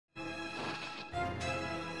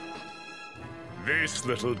This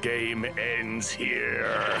little game ends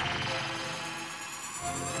here.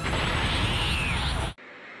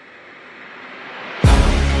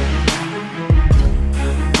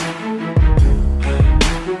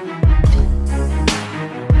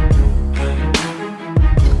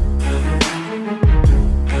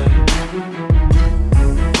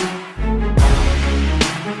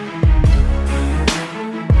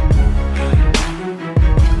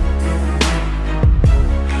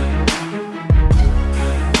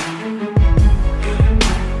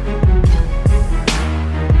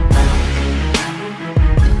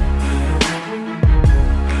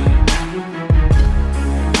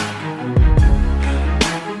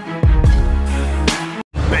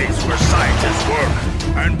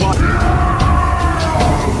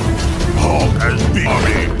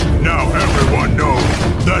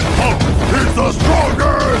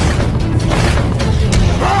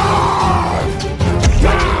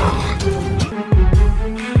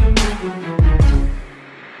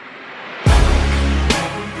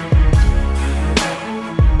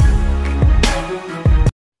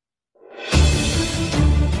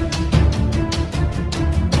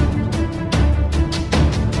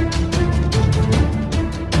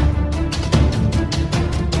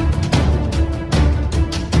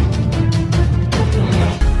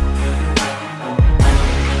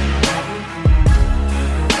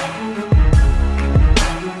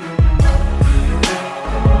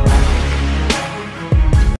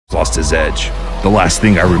 Lost his edge. The last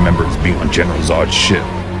thing I remember is being on General Zod's ship.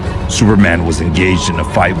 Superman was engaged in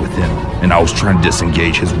a fight with him, and I was trying to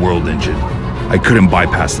disengage his world engine. I couldn't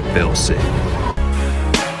bypass the failsafe.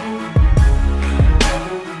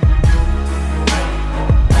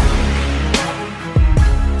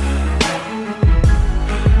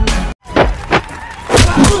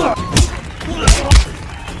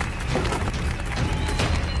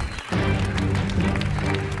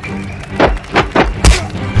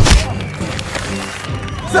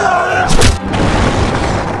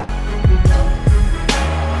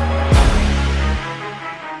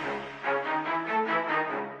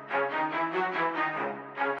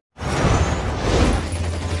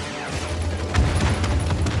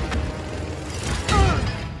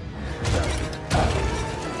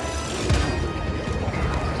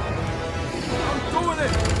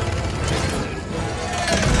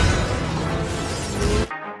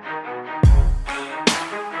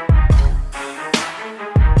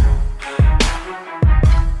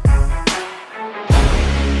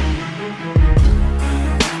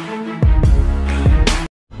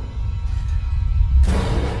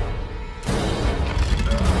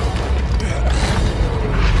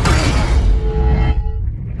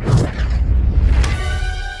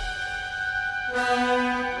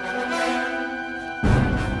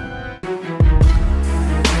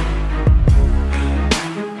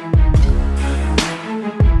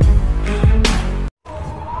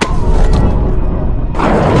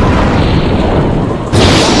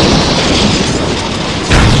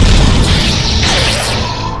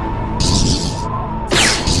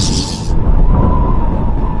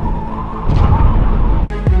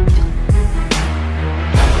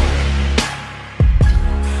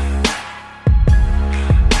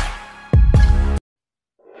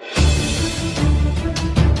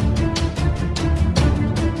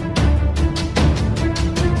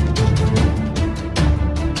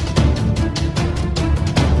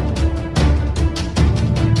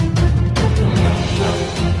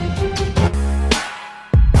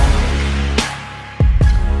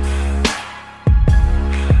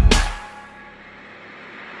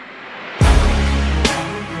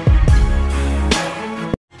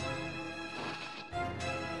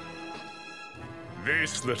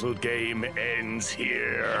 This little game ends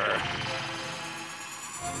here.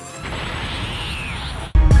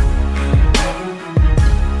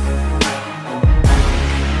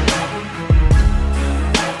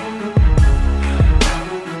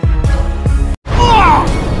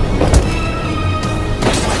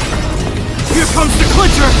 Here comes the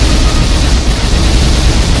clincher!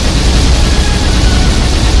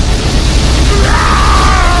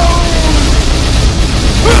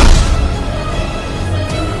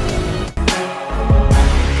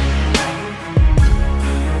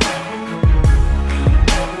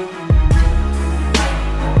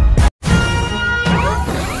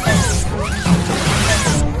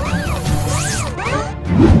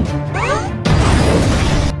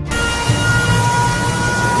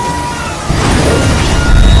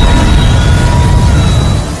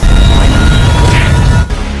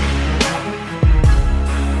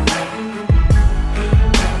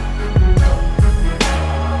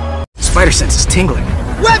 Spider sense is tingling.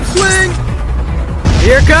 Web swing!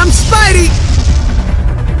 Here comes Spidey!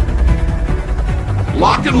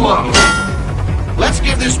 Lock and load. Let's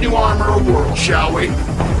give this new armor a whirl, shall we?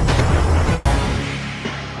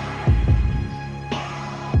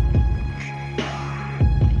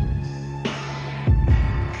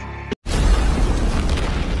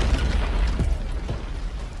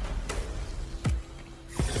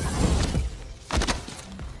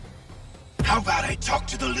 How about I talk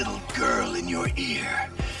to the little girl in your ear?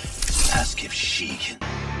 Ask if she can...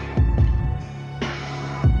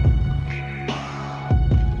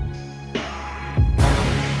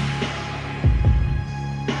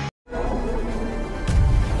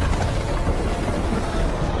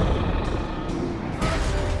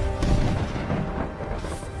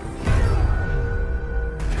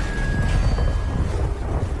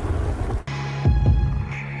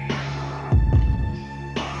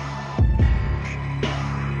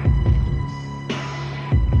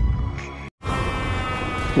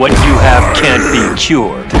 What you have can't be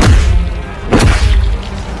cured.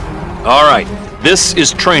 All right, this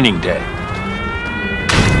is training day.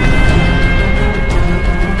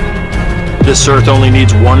 This Earth only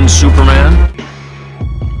needs one Superman?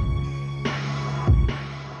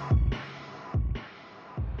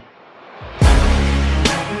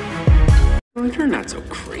 Well, you're not so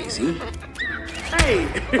crazy. Hey!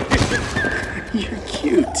 You're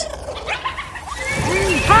cute.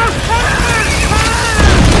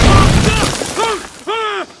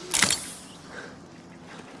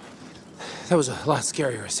 That was a lot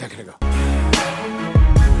scarier a second ago.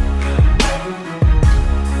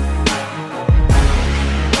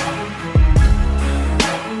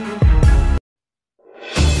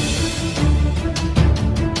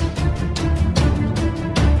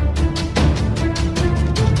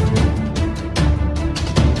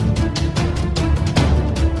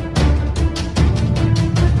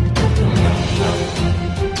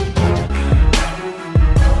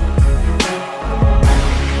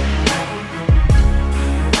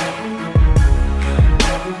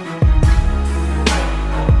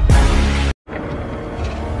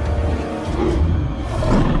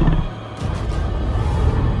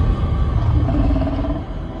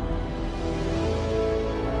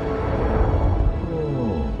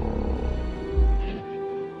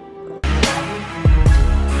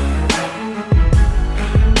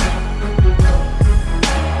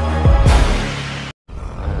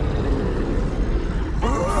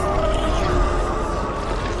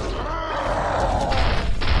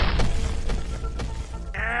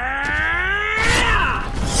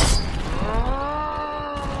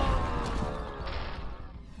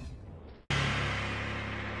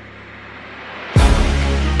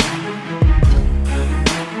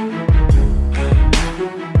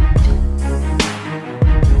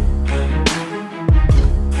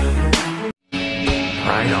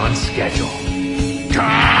 Right on schedule.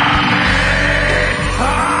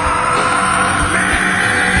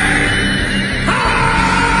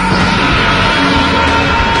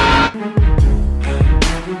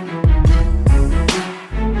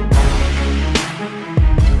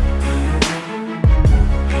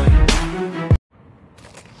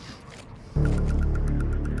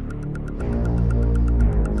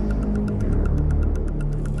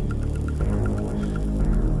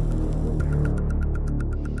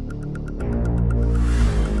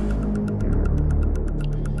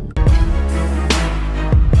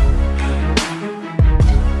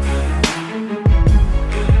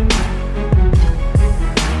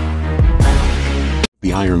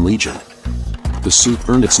 The Iron Legion. The suit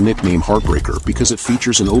earned its nickname Heartbreaker because it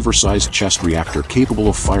features an oversized chest reactor capable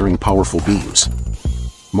of firing powerful beams.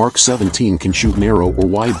 Mark 17 can shoot narrow or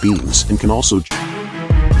wide beams and can also